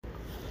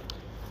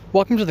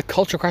Welcome to the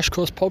Culture Crash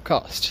Course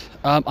podcast.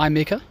 I'm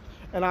Mika.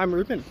 And I'm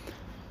Ruben.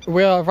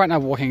 We are right now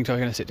walking, so we're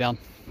going to sit down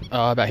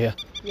about here.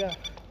 Yeah.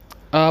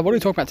 What are we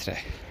talking about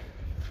today?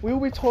 We will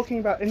be talking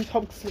about any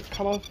topics that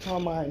come up to our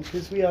mind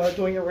because we are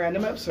doing a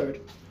random episode.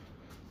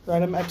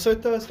 Random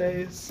episode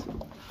Thursdays.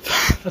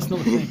 That's not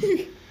the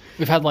thing.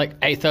 We've had like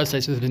 8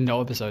 Thursdays, so there's been no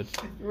episode.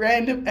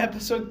 Random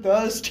episode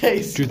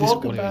Thursdays. Dude, this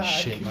Welcome audio is back.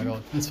 shit, my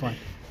god. That's fine.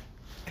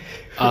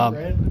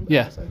 Random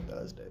yeah. episode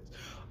Thursdays.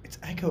 It's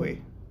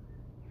echoey.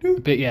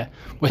 But yeah,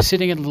 we're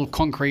sitting in a little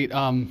concrete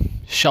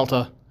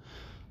shelter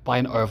by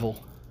an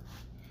oval.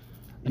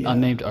 An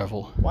unnamed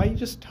oval. Why are you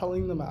just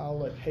telling them our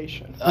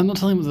location? I'm not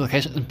telling them the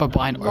location, but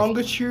by an oval.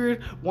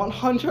 Longitude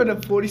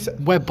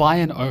 147. We're by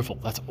an oval,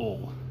 that's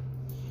all.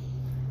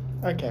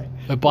 Okay.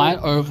 We're by an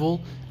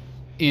oval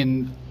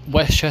in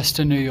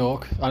Westchester, New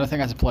York. I don't think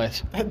that's a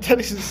place. That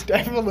is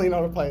definitely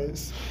not a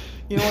place.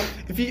 You know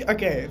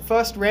what?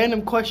 First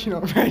random question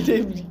on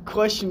random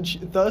question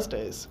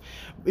Thursdays.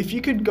 If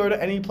you could go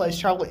to any place,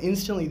 travel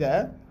instantly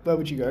there, where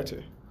would you go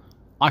to?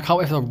 I can't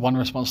wait for the one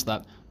response to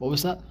that. What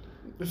was that?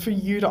 For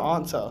you to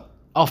answer.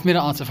 Oh, for me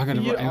to answer if I could.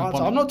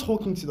 I'm not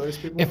talking to those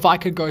people. If I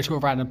could go to a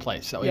random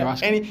place, is that what you're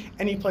asking?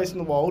 any place in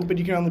the world, but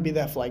you can only be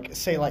there for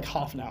say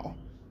half an hour.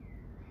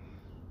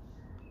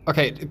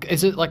 Okay,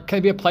 is it can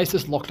it be a place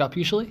that's locked up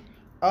usually?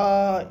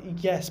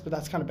 Yes, but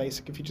that's kind of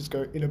basic. If you just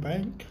go in a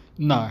bank.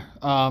 No.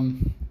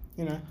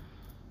 You know.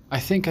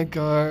 I think I'd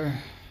go.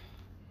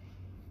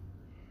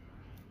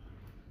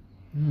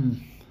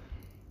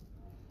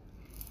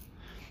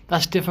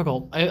 That's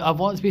difficult. I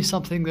want it to be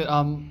something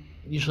that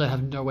usually I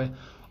have nowhere.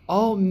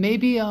 Oh,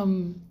 maybe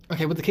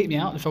okay, would they kick me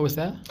out if I was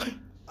there?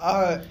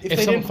 If they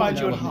didn't find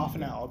you in half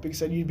an hour, because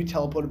then you'd be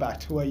teleported back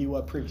to where you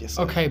were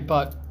previously. Okay,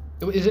 but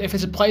if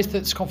it's a place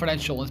that's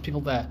confidential and there's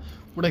people there,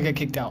 would I get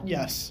kicked out?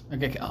 Yes.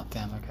 Okay. Oh,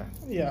 damn. Okay.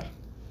 Yeah.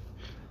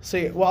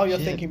 See, while you're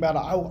thinking about it,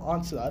 I will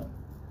answer that.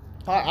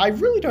 I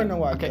really don't know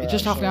why. Okay,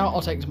 just half an hour.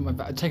 I'll take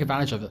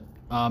advantage of it.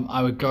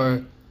 I would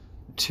go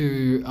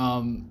to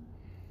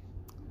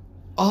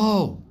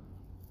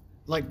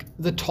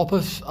the top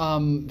of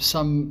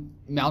some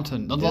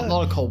mountain,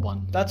 not a cold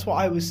one. That's what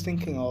I was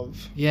thinking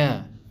of.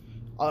 Yeah,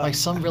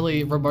 some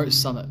really remote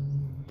summit.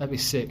 That'd be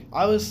sick.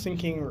 I was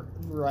thinking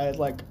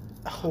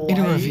Hawaii. In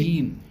a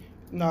ravine.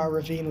 No, a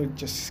ravine would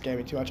just scare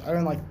me too much. I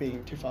don't like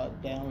being too far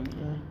down.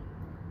 You know?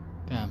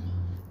 Damn.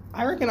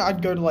 I reckon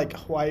I'd go to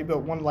Hawaii, but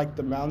one of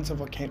the mountains of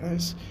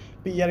volcanoes.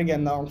 But yet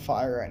again, they're on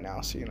fire right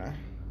now, so you know.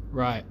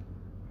 Right.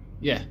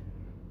 Yeah.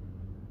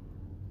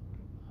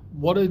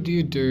 What did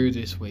you do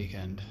this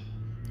weekend?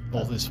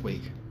 Or this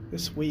week?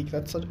 This week,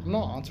 I'm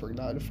not answering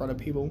that in front of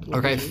people.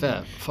 Okay,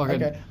 fair.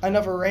 Okay,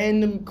 another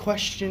random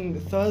question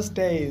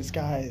Thursdays,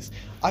 guys.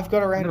 I've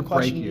got a random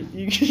question.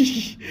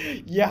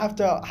 You have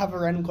to have a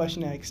random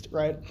question next,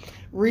 right?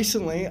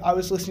 Recently, I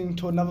was listening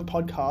to another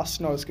podcast,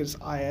 not as good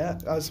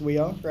as we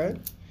are, right?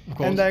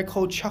 And they're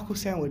called Chuckle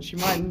Sandwich.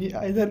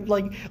 They're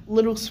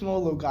little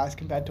small guys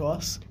compared to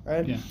us,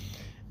 right? Yeah.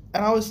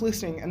 And I was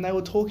listening, and they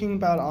were talking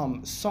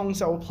about songs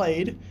that were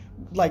played.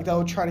 They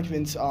were trying to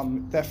convince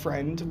their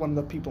friend, one of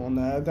the people on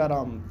there,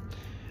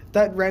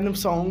 that random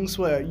songs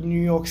were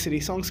New York City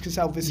songs because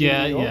they were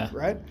visiting New York,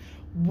 right?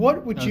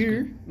 What would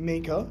you,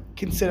 Mika,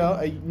 consider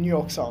a New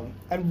York song?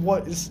 And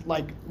what is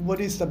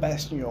the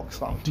best New York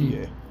song to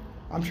you?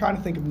 I'm trying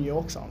to think of New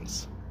York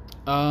songs.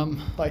 I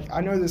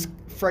know there's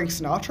Frank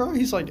Sinatra.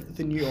 He's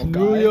the New York guy.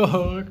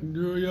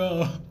 New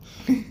York.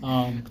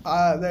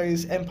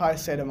 There's Empire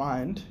State of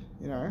Mind.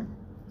 You know.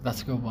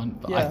 That's a good one.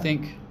 But I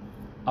think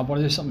I want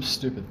to do something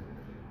stupid.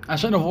 I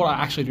don't know what I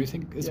actually do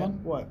think is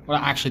one. What? What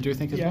I actually do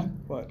think is one?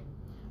 What?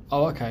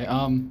 Oh, okay.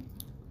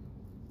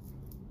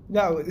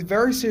 No, it's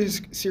very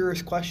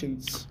serious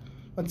questions.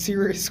 What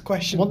serious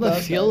question? One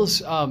that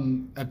feels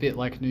a bit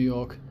like New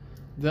York.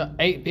 The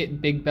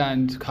 8-bit big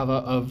band cover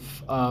of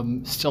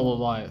Still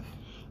Alive.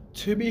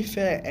 To be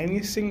fair,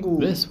 any single...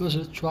 This was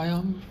a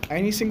triumph.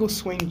 Any single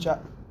swing jack...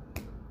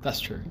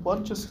 That's true.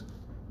 What just...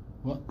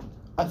 What?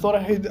 I thought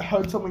I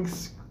heard something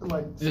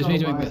It was me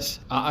doing this.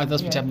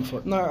 That's me tapping my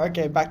foot. No,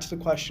 okay, back to the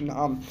question.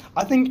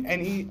 I think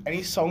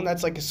any song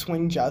that's a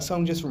swing jazz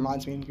song just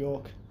reminds me of New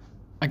York.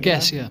 I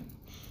guess, yeah.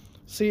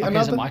 See, okay,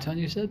 is it my turn,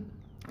 you said?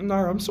 No,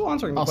 I'm still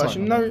answering the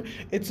question. Sorry. No,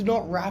 it's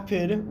not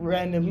rapid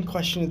random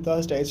question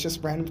Thursday. It's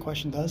just random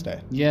question Thursday.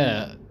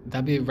 Yeah,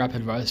 that'd be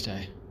rapid roast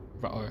day.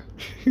 Ruh-oh.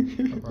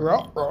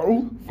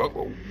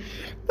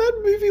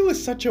 That movie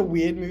was such a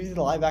weird movie,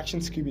 the live action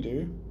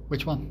Scooby-Doo.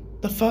 Which one?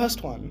 The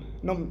first one.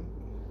 No,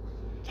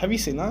 have you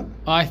seen that?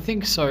 I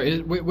think so.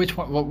 Which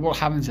one? What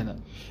happens in it?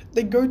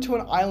 They go to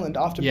an island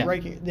after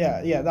breaking...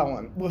 Yeah, that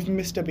one. With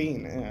Mr.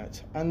 Bean in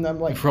it. And then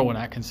with Rowan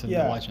Atkinson, the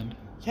legend.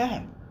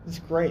 Yeah, it's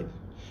great.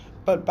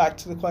 But back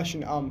to the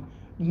question,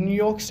 New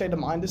York State of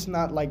Mind, isn't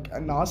that a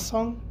Nas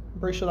song? I'm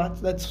pretty sure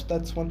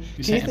that's one.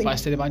 You say Empire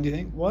State of Mind, do you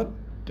think? What?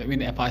 Do you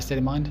mean Empire State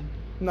of Mind?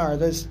 No,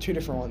 there's two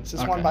different ones.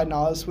 There's one by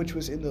Nas, which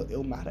was in the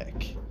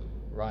Illmatic.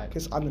 Right.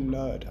 Because I'm a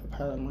nerd,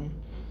 apparently.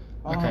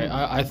 Okay,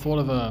 I thought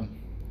of a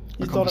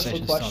You thought of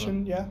a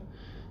question, yeah?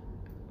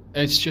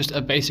 It's just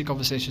a basic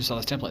conversation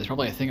starters template. It's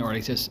probably a thing that already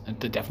exists,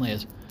 and it definitely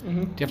is.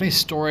 Mm-hmm. Do you have any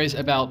stories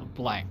about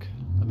blank?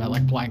 About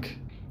like blank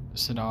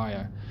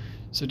scenario?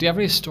 So do you have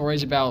any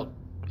stories about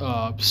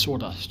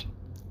sawdust?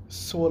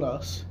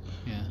 Sawdust.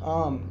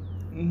 Yeah.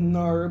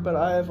 No, but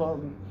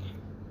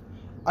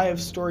I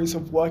have stories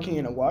of working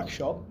in a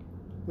workshop,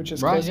 which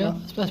is Right, close yeah.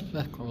 enough.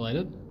 That's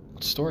related.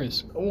 What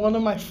stories? One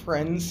of my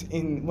friends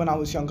when I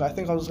was younger, I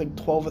think I was like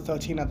 12 or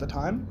 13 at the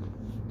time,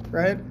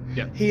 right?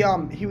 Yeah.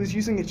 He was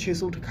using a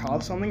chisel to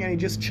carve something, and he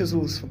just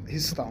chisels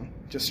his thumb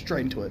just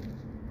straight into it.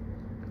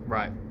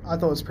 Right. I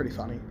thought it was pretty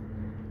funny.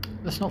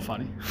 That's not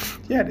funny.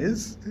 Yeah, it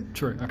is.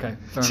 True. Okay.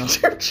 Fair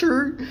enough.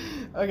 True.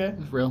 Okay.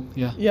 Real.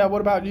 Yeah. Yeah.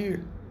 What about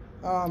you?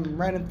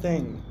 Random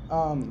thing.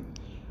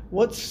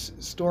 What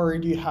story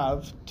do you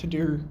have to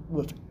do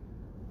with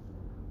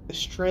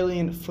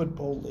Australian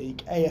Football League,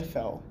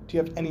 AFL? Do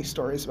you have any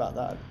stories about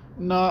that?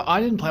 No,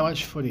 I didn't play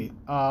much footy.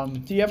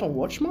 Do you ever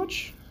watch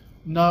much?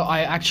 No,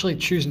 I actually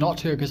choose not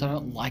to because I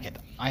don't like it.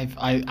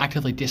 I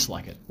actively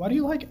dislike it. Why do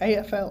you like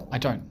AFL? I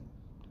don't.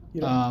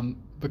 You don't?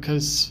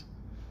 Because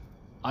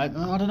I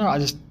don't know. I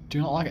just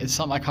do not like it. It's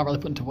something I can't really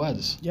put into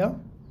words. Yeah?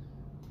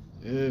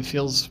 It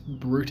feels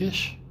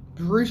brutish.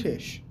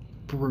 Brutish.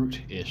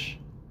 Brute-ish.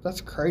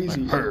 That's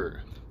crazy. Like, "Brr."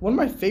 One of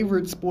my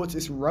favorite sports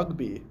is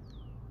rugby.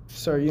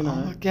 So, you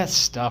know. Oh, get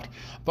stuffed.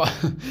 But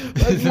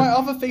My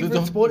other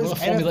favorite sport is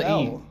Formula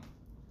NFL.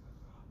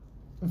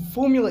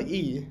 Formula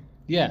E.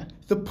 Yeah.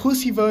 The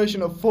pussy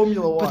version of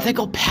Formula 1. But they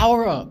got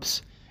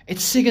power-ups.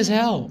 It's sick as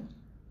hell.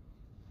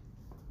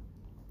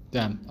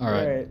 Damn. All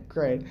right.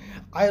 Great.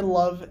 I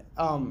love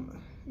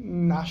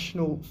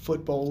National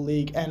Football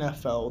League,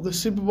 NFL. The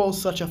Super Bowl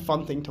is such a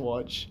fun thing to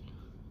watch.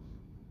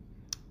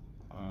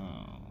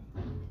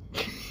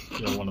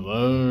 You're one of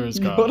those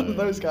guys. One of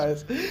those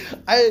guys.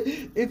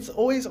 It's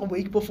always a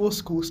week before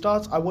school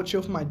starts. I watch it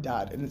with my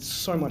dad, and it's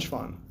so much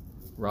fun.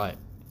 Right.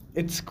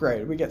 It's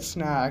great. We get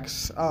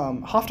snacks.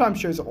 Halftime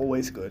shows are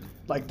always good.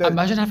 Like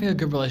Imagine having a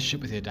good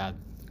relationship with your dad.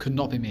 Could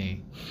not be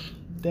me.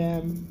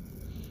 Damn.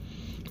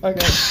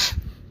 Okay.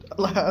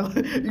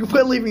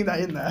 We're leaving that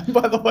in there,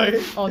 by the way.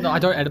 Oh no, I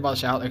don't edit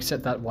much out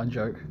except that one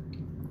joke.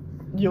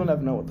 You'll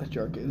never know what that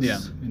joke is. Yeah,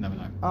 you never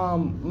know.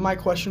 My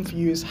question for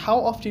you is, how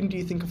often do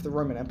you think of the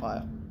Roman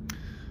Empire?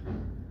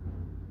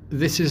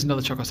 This is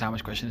another chocolate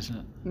sandwich question, isn't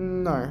it?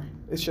 No,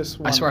 it's just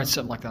one. I swear it's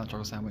something like that on a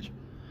chocolate sandwich.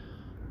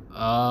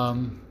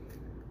 Not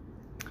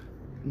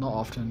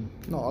often.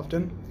 Not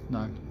often?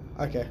 No.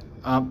 Okay.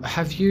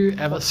 Have you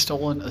ever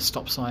stolen a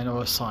stop sign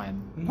or a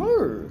sign?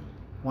 No.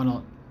 Why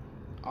not?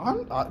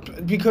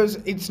 Because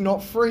it's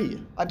not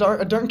free. I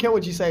don't care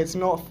what you say. It's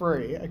not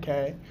free.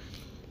 Okay.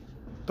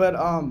 But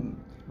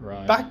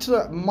Right. back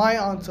to my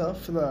answer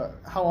for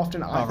how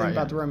often I think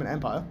about the Roman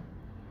Empire.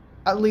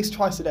 At least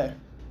twice a day.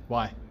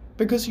 Why?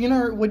 Because, you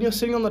know, when you're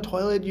sitting on the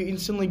toilet, you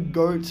instantly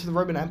go to the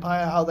Roman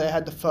Empire, how they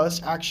had the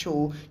first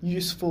actual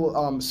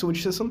useful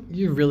sewage system.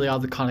 You really are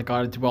the kind of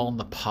guy to dwell on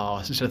the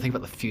past instead of think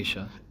about the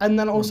future. And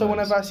then also, One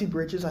of those. whenever I see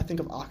bridges, I think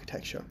of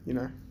architecture, you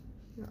know?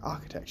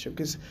 Architecture.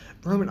 Because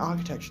Roman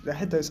architecture, they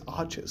had those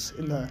arches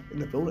in the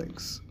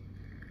buildings.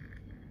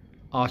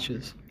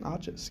 Arches.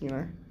 Arches, you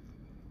know?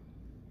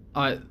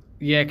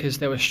 Yeah, because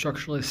they were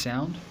structurally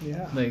sound.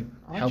 Yeah. They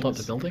held up the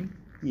Arches. building.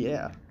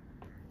 Yeah.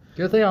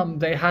 You know,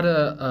 they had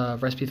a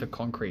recipe for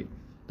concrete.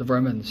 The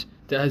Romans.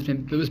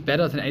 It was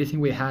better than anything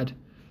we had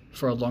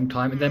for a long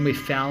time. And then we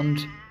found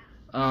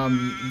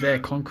their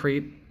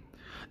concrete.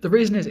 The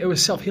reason is it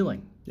was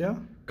self-healing. Yeah?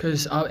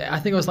 Because I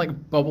think it was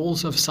like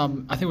bubbles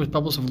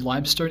of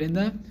limestone in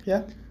there.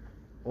 Yeah?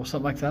 Or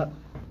something like that.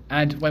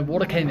 And when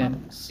water came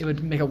in, it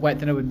would make it wet,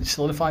 then it would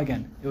solidify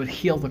again. It would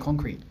heal the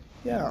concrete.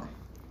 Yeah.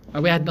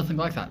 And we had nothing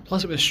like that.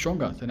 Plus, it was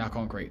stronger than our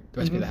concrete.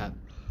 The recipe they had.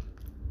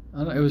 I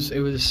don't know. It was.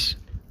 It's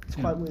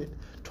quite weird.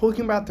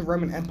 Talking about the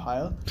Roman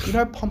Empire, you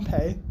know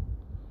Pompeii?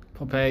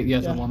 Pompeii. Yeah,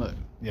 Yeah. the one that.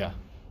 Yeah.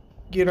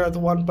 You know the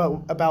one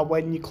about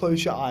when you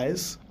close your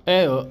eyes?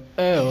 Ew.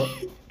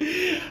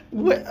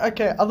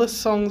 Okay, other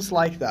songs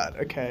like that.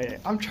 Okay,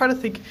 I'm trying to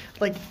think.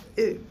 Like,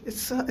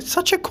 it's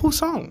such a cool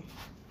song.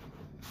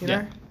 You know.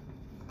 Yeah.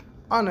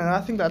 I don't know.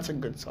 I think that's a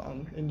good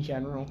song in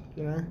general.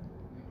 You know.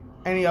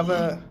 Any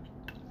other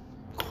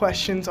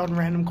questions on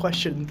Random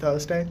Question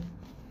Thursday?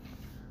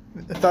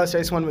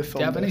 Thursday's one with Do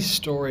Phil. you have any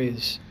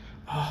stories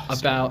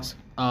about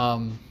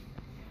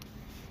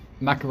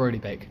macaroni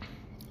bake?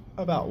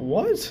 About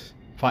what?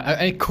 Fine.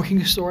 Any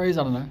cooking stories?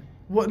 I don't know.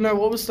 What? No.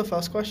 What was the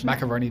first question?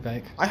 Macaroni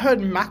bake. I heard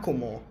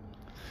Macklemore.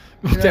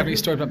 Do you have any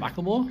stories about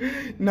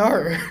Macklemore? No.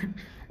 What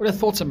are your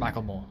thoughts on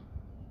Macklemore?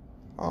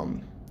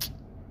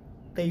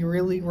 They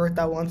really wrote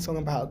that one song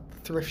about the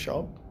thrift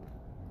shop.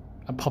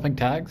 And popping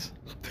tags?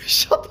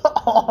 Shut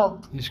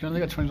up. He's gonna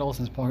get $20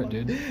 in his pocket,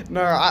 dude.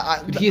 No,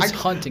 I He's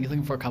hunting. He's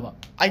looking for a come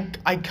up.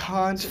 I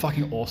can't. It's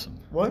fucking awesome.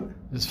 What?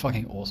 It's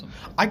fucking awesome.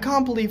 I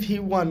can't believe he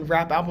won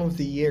Rap Album of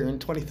the Year in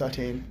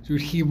 2013.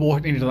 Dude, he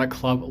walked into that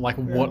club like,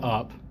 what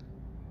up?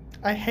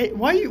 I hate.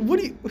 Why you? What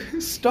do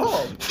you?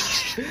 Stop.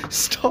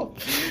 Stop.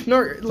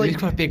 No, He's like.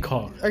 got a big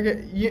car.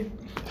 Okay.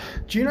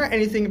 Do you know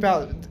anything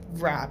about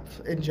rap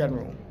in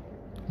general?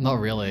 Not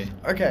really.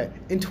 Okay,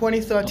 in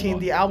 2013, A lot.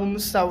 the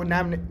albums that were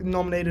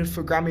nominated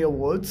for Grammy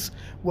Awards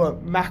were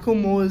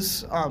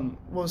Macklemore's, what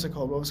was it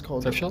called? What was it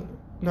called? Thrift Shop?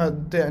 No,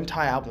 the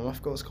entire album, I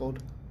forgot what it's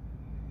called.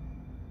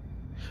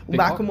 Big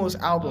Pop? Macklemore's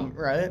album,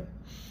 right?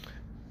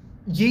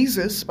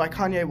 Yeezus by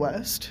Kanye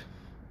West.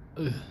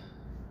 Ugh.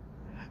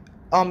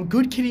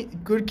 Good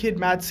Kid,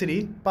 Mad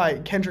City by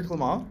Kendrick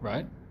Lamar.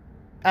 Right?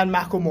 And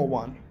Macklemore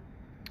won.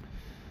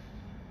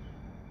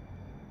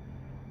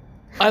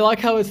 I like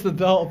how it's the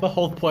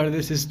whole point of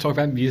this is talk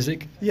about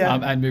music Yeah.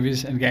 and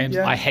movies and games.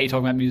 Yeah. I hate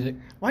talking about music.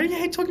 Why do you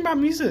hate talking about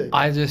music?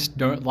 I just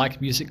don't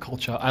like music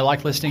culture. I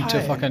like listening to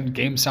Why? fucking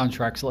game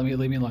soundtracks.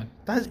 Leave me alone.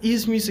 That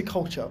is music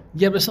culture.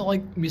 Yeah, but it's not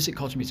like music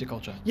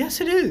culture. Yes,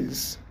 it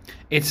is.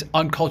 It's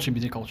uncultured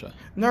music culture.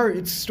 No,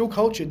 it's still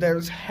culture.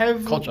 There's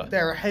heavy. Culture.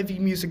 There are heavy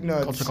music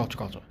nerds.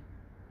 Culture.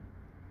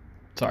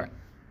 Sorry.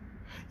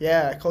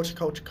 Yeah,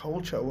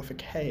 culture with a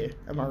K.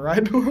 Am I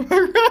right or am I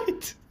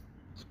right?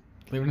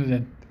 Leaving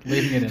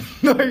it in.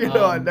 No, you're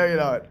not. No, you're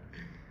not.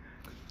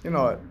 You're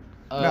not.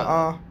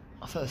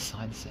 I thought a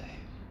sign to say.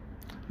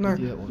 No,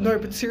 Yeah, well, no,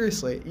 okay. but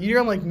seriously, you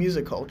don't like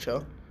music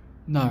culture.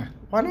 No.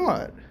 Why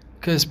not?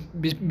 Because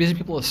music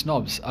people are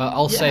snobs.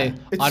 I'll Yeah, say,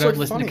 it's I so don't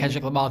listen funny. to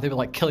Kendrick Lamar. They'll be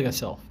like, kill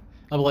yourself.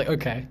 I'll be like,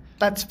 okay.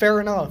 That's fair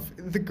enough.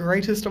 The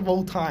greatest of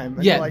all time.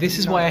 And Yeah, you're like, this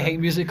is no. why I hate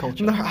music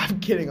culture. No, I'm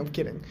kidding.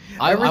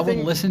 I would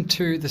Everything- listen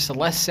to the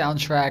Celeste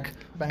soundtrack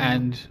Bang.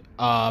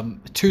 and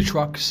Two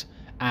Trucks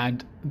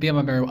and Be on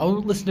My Merry Way. I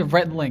would listen to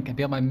Rhett and Link and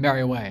Be on My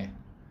Merry Way.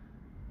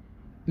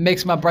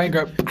 Makes my brain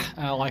go, and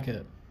I like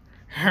it.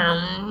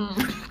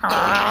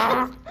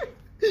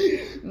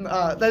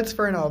 That's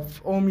fair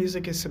enough. All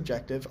music is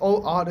subjective.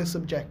 All art is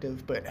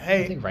subjective. But I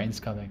hey, think rain's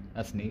coming.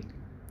 That's neat.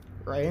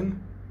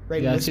 Rain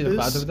Yeah, I see the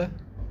clouds whispers over there.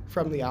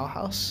 from the Owl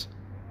House.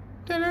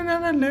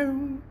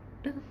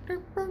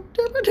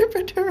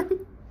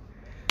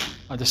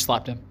 I just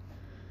slapped him.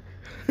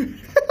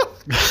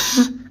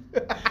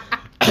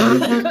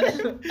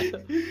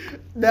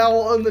 Now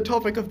on the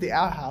topic of the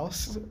Owl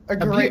House, a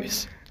great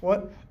Abuse.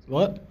 what?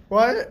 What?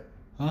 What?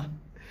 Huh?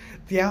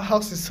 The Owl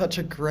House is such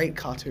a great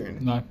cartoon.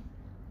 No.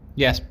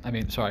 Yes. I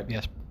mean, sorry.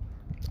 Yes.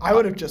 I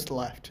would have just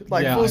left.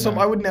 Like, Yeah, full I stop,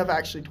 know. I would never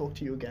actually talk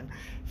to you again.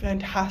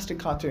 Fantastic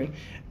cartoon.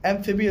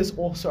 Amphibia is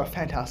also a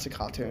fantastic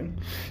cartoon.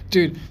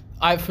 Dude,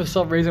 for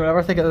some reason, whenever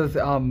I think of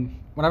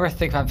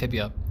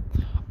Amphibia,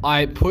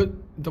 I put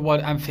the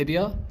word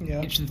Amphibia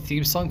Yeah. into the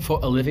theme song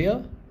for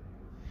Olivia.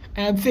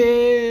 Amphibia.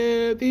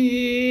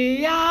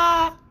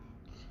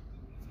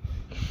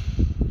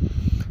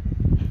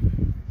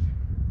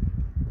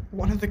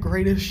 One of the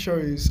greatest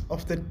shows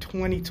of the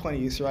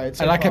 2020s, right?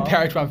 so And I far.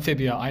 compare it to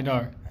Amphibia. I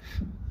know.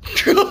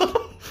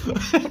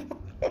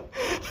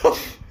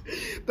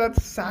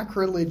 That's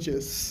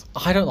sacrilegious.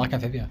 I don't like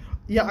Amphibia.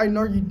 Yeah, I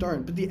know you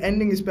don't, but the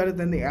ending is better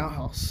than the Owl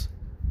House.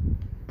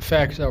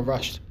 Fair, because they were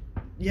rushed.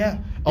 Yeah.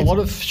 A lot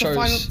of The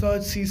final shows-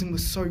 third season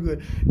was so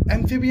good.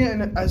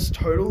 Amphibia as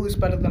total is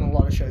better than a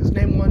lot of shows.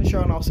 Name one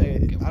show and I'll say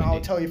it, and I'll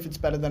tell you if it's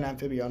better than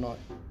Amphibia or not.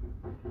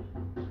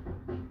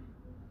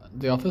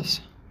 The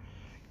Office.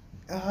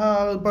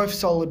 Both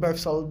solid,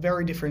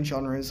 very different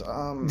genres.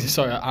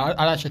 Sorry, I don't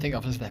actually think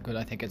Office is that good.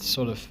 I think it's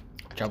sort of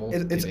trouble.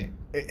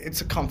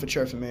 It's a comfort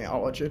show for me.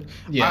 I'll watch it.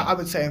 Yeah. I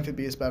would say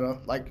Amphibia is better,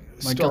 like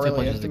My guilty storyline,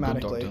 pleasure is The Good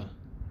thematically. Doctor.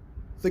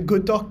 The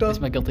Good Doctor. It's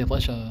my guilty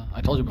pleasure.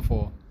 I told you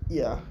before.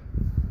 Yeah.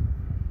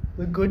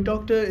 The Good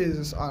Doctor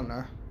is, I don't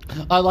know.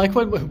 I like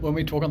when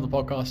we talk on the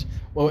podcast.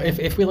 Well,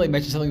 if we like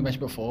mention something we mentioned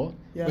before,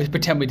 Yeah. we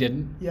pretend we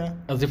didn't, Yeah.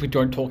 as if we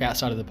don't talk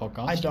outside of the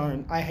podcast. I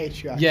don't. I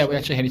hate you. Actually. Yeah, we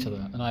actually hate each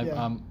other, and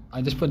Yeah.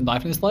 I just put a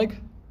knife in his leg,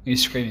 and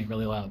he's screaming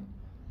really loud.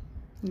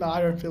 No,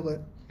 I don't feel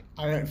it.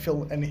 I don't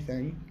feel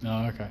anything.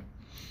 Oh, okay.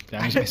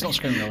 Yeah, he's not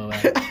screaming really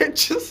loud. I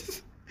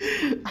just.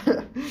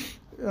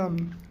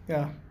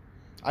 Yeah.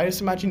 I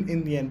just imagine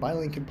In the End by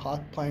Linkin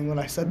Park playing when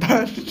I said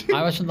that.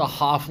 I mentioned the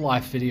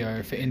Half-Life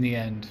video for In the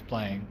End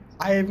playing.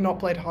 I have not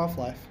played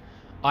Half-Life.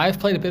 I've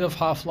played a bit of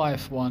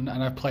Half-Life 1,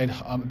 and I've played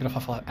a bit of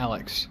Half-Life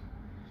Alex.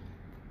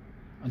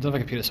 I don't have a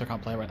computer, so I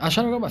can't play it right now.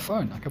 Actually, I don't got my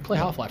phone. I can play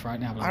Half-Life right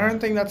now. But I don't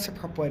think that's the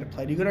proper way to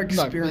play it. You gotta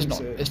experience no, it's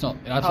not. it. It's not.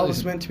 It How absolutely it's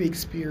isn't. meant to be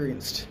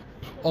experienced.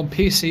 On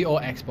PC or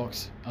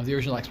Xbox. The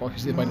original Xbox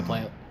is the way to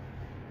play it.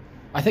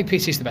 I think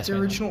PC is the best The way.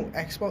 original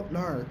Xbox?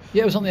 No.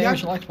 Yeah, it was on the You have-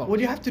 original Xbox. What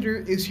you have to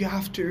do is you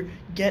have to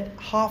get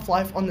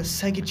Half-Life on the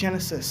Sega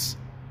Genesis.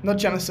 Not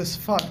Genesis,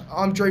 fuck.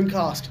 On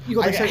Dreamcast. You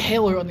got I to said- get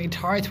Halo on the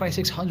Atari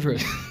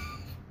 2600.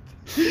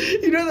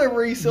 You know they're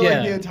reselling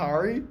Yeah. the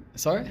Atari?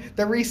 Sorry?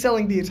 They're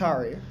reselling the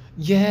Atari.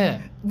 Yeah.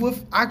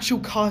 With actual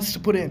cards to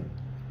put in.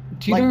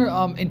 Do you Like-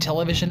 know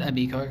Intellivision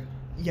Amico?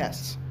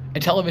 Yes.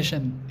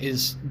 Intellivision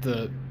is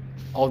the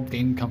old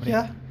game company.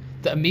 Yeah.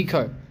 The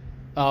Amico.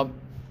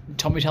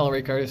 Tommy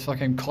Tallarico, this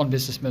fucking con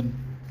businessman,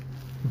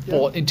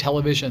 bought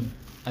Intellivision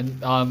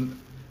and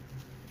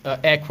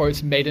air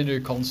quotes made a new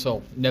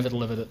console. Never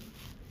delivered it.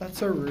 That's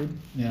so rude.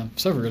 Yeah,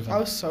 so rude. I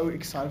was so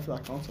excited for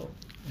that console.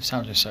 It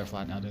sounds just so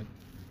flat now, dude.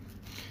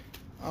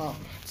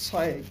 It's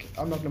like,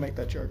 I'm not gonna make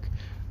that joke.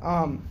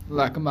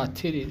 Like my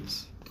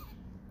titties.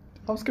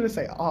 I was gonna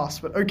say ass,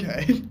 but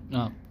okay.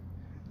 No.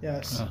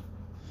 Yes.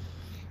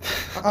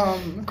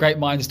 Great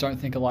minds don't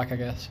think alike, I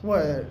guess.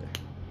 What?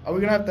 Are we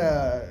gonna have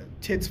the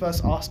tits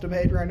versus ass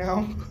debate right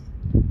now?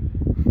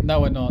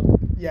 No, we're not.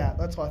 Yeah,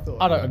 that's what I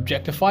thought. I don't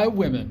objectify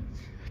women.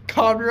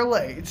 Can't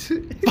relate.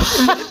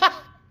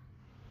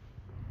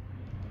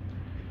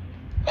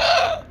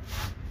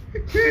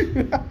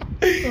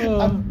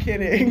 I'm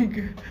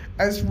kidding.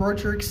 As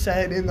Roderick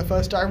said in the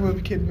first I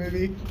Remember Kid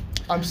movie,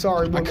 I'm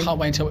sorry, I woman. can't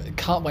wait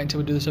until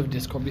we do this over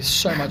Discord. It'll be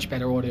so much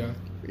better audio.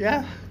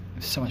 Yeah,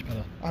 It's so much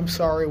better. I'm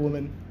sorry,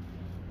 woman.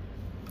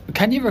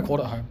 Can you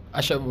record at home?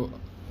 Actually,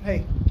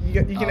 Hey, you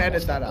can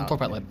edit that I'll out. talk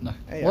about it later. No.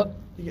 Hey, What?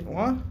 You get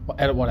what?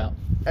 Edit what out?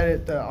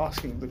 Edit the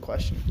asking the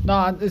question.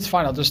 No, it's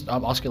fine. I'll just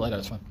ask you later.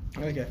 It's fine.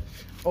 Okay.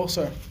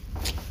 Also,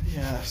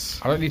 yes.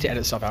 I don't need to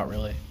edit stuff out,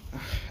 really.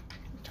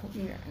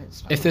 Yeah,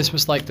 it's not- If this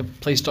was like the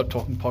Please Stop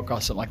Talking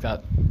podcast, something like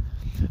that.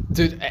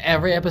 Dude,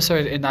 every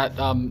episode in that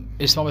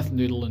is one with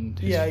Noodle and...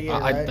 Yeah,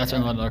 right, that's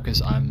right. only know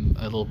because I'm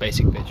a little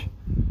basic bitch.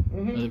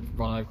 Mhm.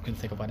 Ron, I couldn't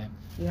think of my name.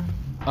 Yeah.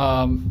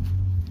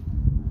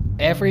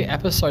 Every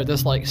episode,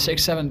 there's like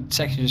 6-7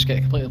 seconds you just get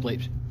completely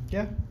bleeped.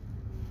 Yeah.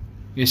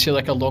 You see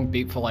like a long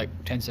beep for like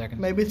 10 seconds.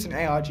 Maybe it's an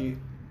ARG. You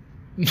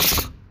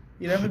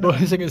never know. What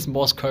do you think is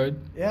Morse code?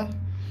 Yeah.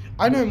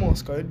 I know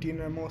Morse code. Do you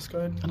know Morse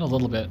code? I know a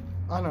little bit.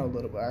 I know a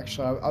little bit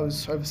actually. I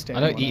was overstating.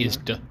 I know what E is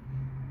know. D.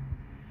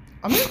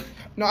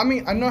 I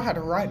mean I know how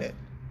to write it.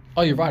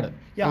 Oh, you write it?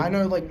 Yeah, I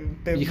know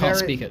like the You can't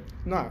speak it.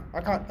 No,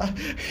 I can't.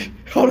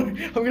 Hold on,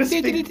 I'm gonna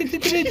speak.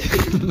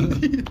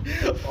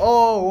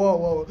 Oh,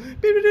 whoa.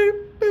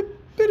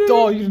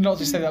 Oh, you did not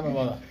just say that, my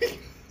mother.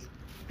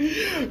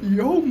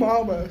 Yo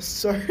mama,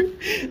 so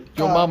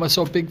Your mama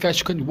so big fat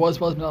she couldn't was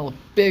a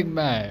big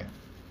man.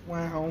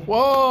 Wow.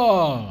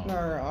 Whoa!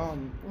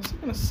 No, what was I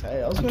gonna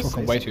say? I was I'm gonna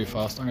talking say way something. too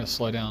fast. I'm gonna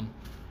slow down.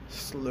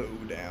 Slow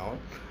down.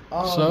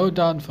 Slow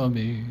down for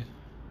me.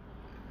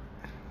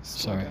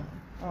 slow Sorry.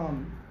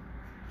 down.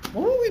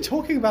 What were we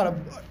talking about?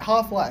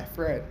 Half-Life,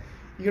 Red.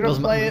 You gonna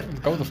Doesn't play matter.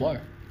 it? Go with the flow.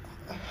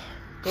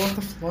 Go with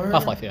the flow.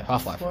 Half-Life, yeah,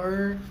 Half-Life.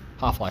 Flow.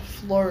 Half-Life.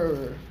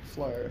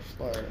 Flow.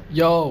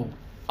 Yo,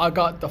 I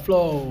got the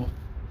flow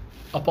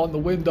up on the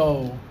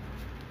window.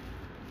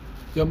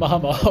 Your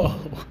mama.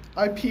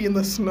 I pee in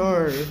the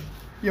snow.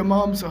 Your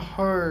mom's a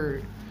hoe.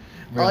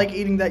 I Real. like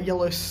eating that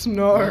yellow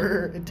snow.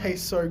 It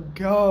tastes so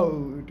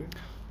good.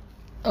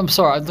 I'm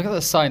sorry. I look at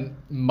the sign.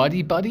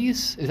 Muddy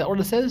Buddies. Is that what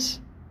it says?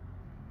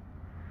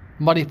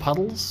 Muddy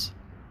Puddles.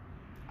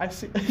 I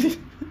see.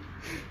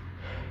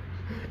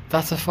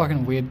 That's a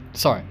fucking weird.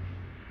 Sorry.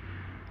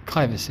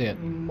 Can't even see it.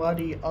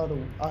 Muddy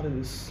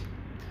udders.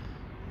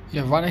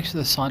 Yeah, right next to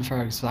the sign for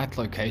our exact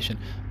location.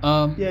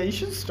 Yeah, you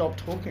should stop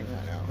talking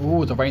right now.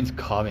 Ooh, the rain's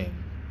coming.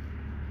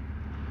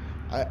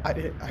 I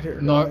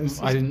didn't No, realize.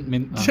 I didn't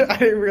mean. I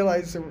didn't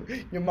realize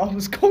your mom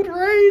was called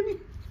Rain.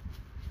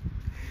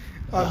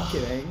 I'm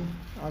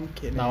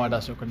kidding. No,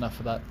 that's not good enough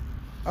for that.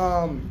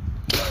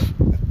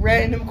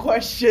 Random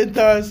question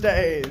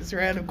Thursdays.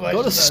 Random question.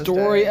 Got a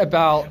story Thursday.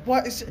 about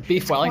What is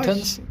beef it's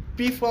Wellingtons?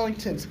 Beef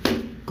Wellingtons.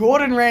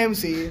 Gordon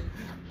Ramsay.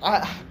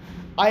 I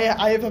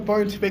have a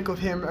bone to pick with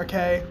him.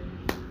 Okay.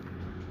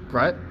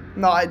 Right?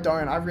 No, I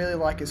don't. I really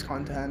like his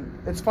content.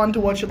 It's fun to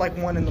watch at like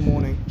 1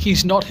 a.m.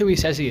 He's not who he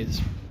says he is.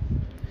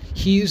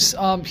 He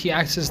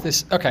acts as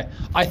this. Okay,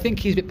 I think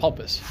he's a bit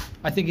pompous.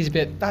 I think he's a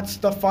bit. That's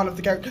the fun of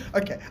the character.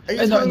 Okay. Are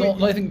you No, telling me-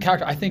 not even in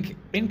character. I think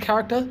in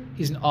character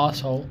he's an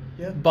asshole.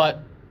 Yeah. But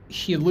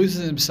he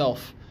loses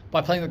himself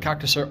by playing the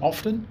character so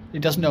often. He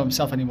doesn't know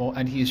himself anymore,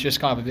 and he's just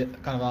kind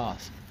of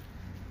ass.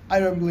 I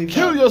don't believe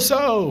Kill that.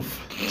 yourself.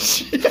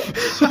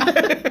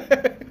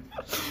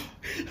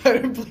 I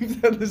don't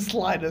believe that in the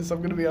slightest,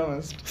 I'm gonna be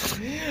honest.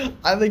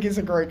 I think he's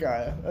a great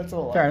guy. That's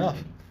all. Fair enough.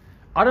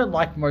 I don't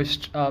like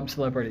most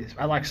celebrities.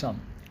 I like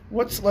some.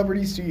 What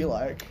celebrities do you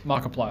like?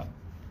 Markiplier.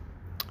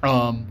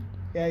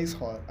 Yeah, he's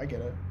hot. I get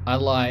it. I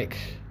like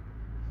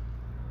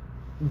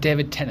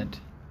David Tennant.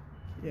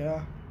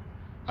 Yeah.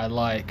 I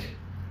like.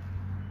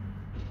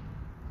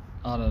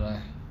 I don't know.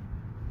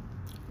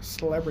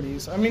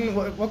 Celebrities. I mean,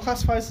 what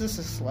classifies this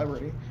as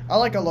celebrity? I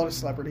like a lot of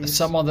celebrities.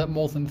 Someone that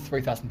more than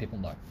 3,000 people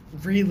know.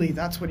 Really,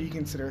 that's what you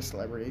consider a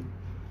celebrity.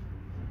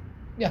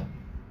 Yeah,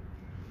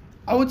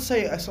 I would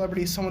say a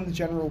celebrity is someone the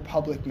general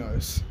public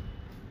knows.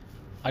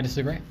 I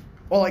disagree.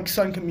 Or like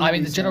some communities. I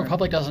mean, the general know.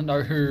 public doesn't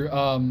know who.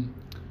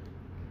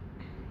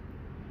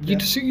 Yeah.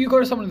 You go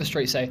to someone in the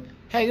street, say,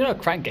 "Hey, you know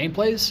Crank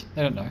Gameplays?"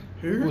 They don't know.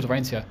 Who? Ooh, the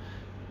rain's here.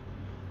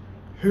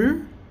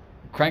 Who?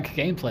 Crank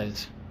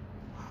Gameplays.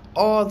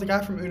 Oh, the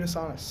guy from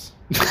Unisonus.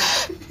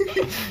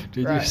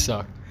 Dude, Right. you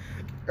suck.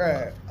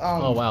 Right.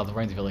 Oh wow, the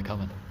rain's really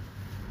coming.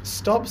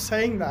 Stop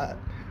saying that.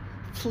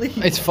 Please.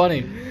 It's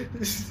funny.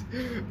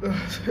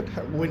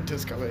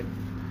 Winter's coming.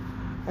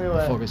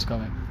 Anyway. Fog is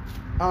coming.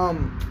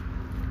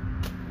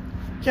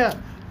 Yeah.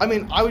 I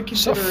mean, I would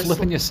Stop consider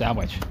flipping your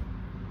sandwich.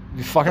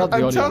 You're fucking up the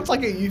audio. It sounds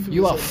like a euphemism.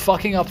 You are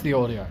fucking up the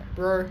audio.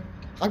 Bro,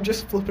 I'm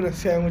just flipping a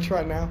sandwich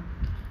right now.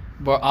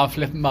 But I'm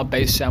flipping my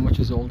base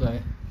sandwiches all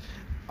day.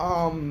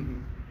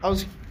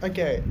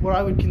 What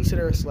I would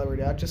consider a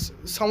celebrity,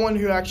 someone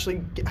who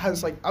actually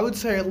has like, I would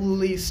say at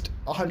least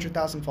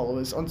 100,000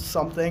 followers on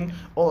something,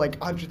 or like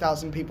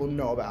 100,000 people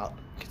know about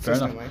Fair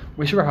enough. consistently.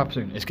 We should wrap up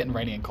soon. It's getting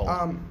rainy and cold.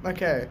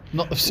 Okay.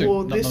 Not soon.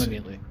 Well, not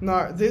immediately.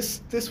 No,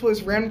 this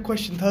was Random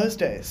Question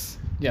Thursdays.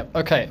 Yeah.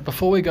 Okay.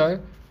 Before we go,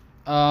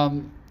 I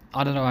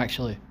don't know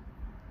actually.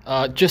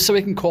 Just so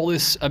we can call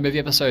this a movie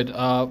episode.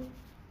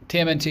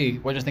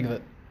 TMNT. What do you think of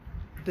it?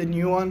 The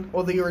new one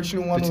or the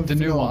original one? With The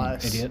new Vanilla one,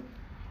 Ice? idiot.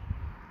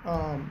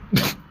 Sorry,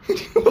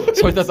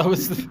 Sorry, that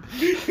was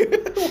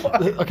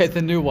okay.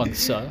 The new one,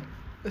 sir.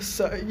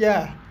 So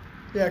yeah,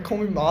 call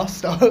me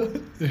master.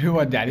 The new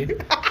one, daddy.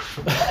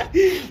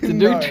 The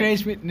new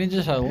Teenage Mutant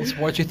Ninja Turtles.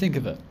 What do you think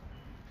of it?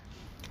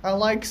 I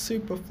like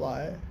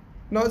Superfly.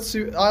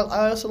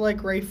 I also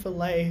like Ray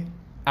Fillet.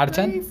 Out of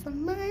 10? Ray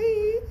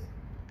Fillet.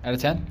 Out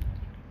of 10?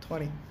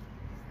 20.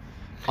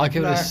 I'll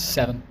give it No. a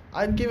 7.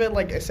 I'd give it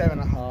like a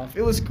 7.5.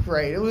 It was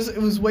great. It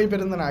was way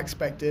better than I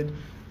expected.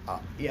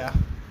 Yeah.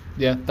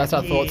 Yeah, that's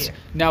our thoughts. Yeah.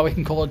 Now we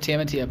can call it a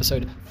TMNT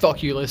episode.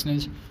 Fuck you,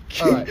 listeners.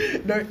 All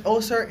right. No.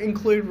 Also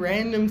include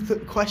random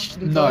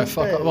questions. No,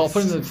 fuck. Well, I'll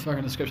put it in the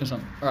fucking description or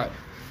something. All right.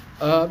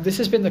 This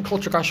has been the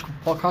Culture Crash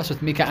podcast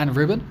with Mika and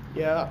Ruben.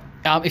 Yeah.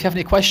 If you have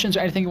any questions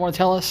or anything you want to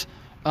tell us,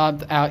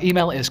 our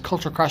email is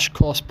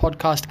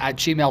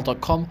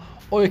culturecrashcoursepodcast@gmail.com,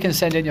 or you can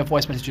send in your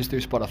voice messages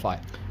through Spotify.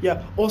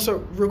 Yeah. Also,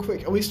 real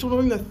quick, are we still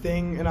doing the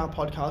thing in our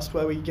podcast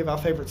where we give our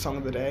favorite song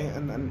of the day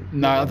and then?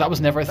 No, that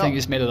was never a thing. No. You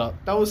just made it up.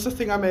 That was the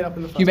thing I made up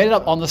in the first You made it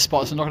up episode. on the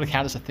spot, so I'm not going to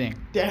count as a thing.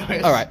 Damn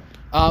it. All right.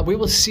 We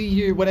will see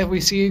you whenever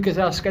we see you because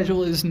our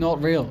schedule is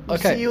not real. We'll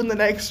Okay. see you in the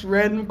next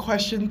Random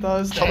Question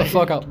Thursday. Shut the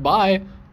fuck up. Bye.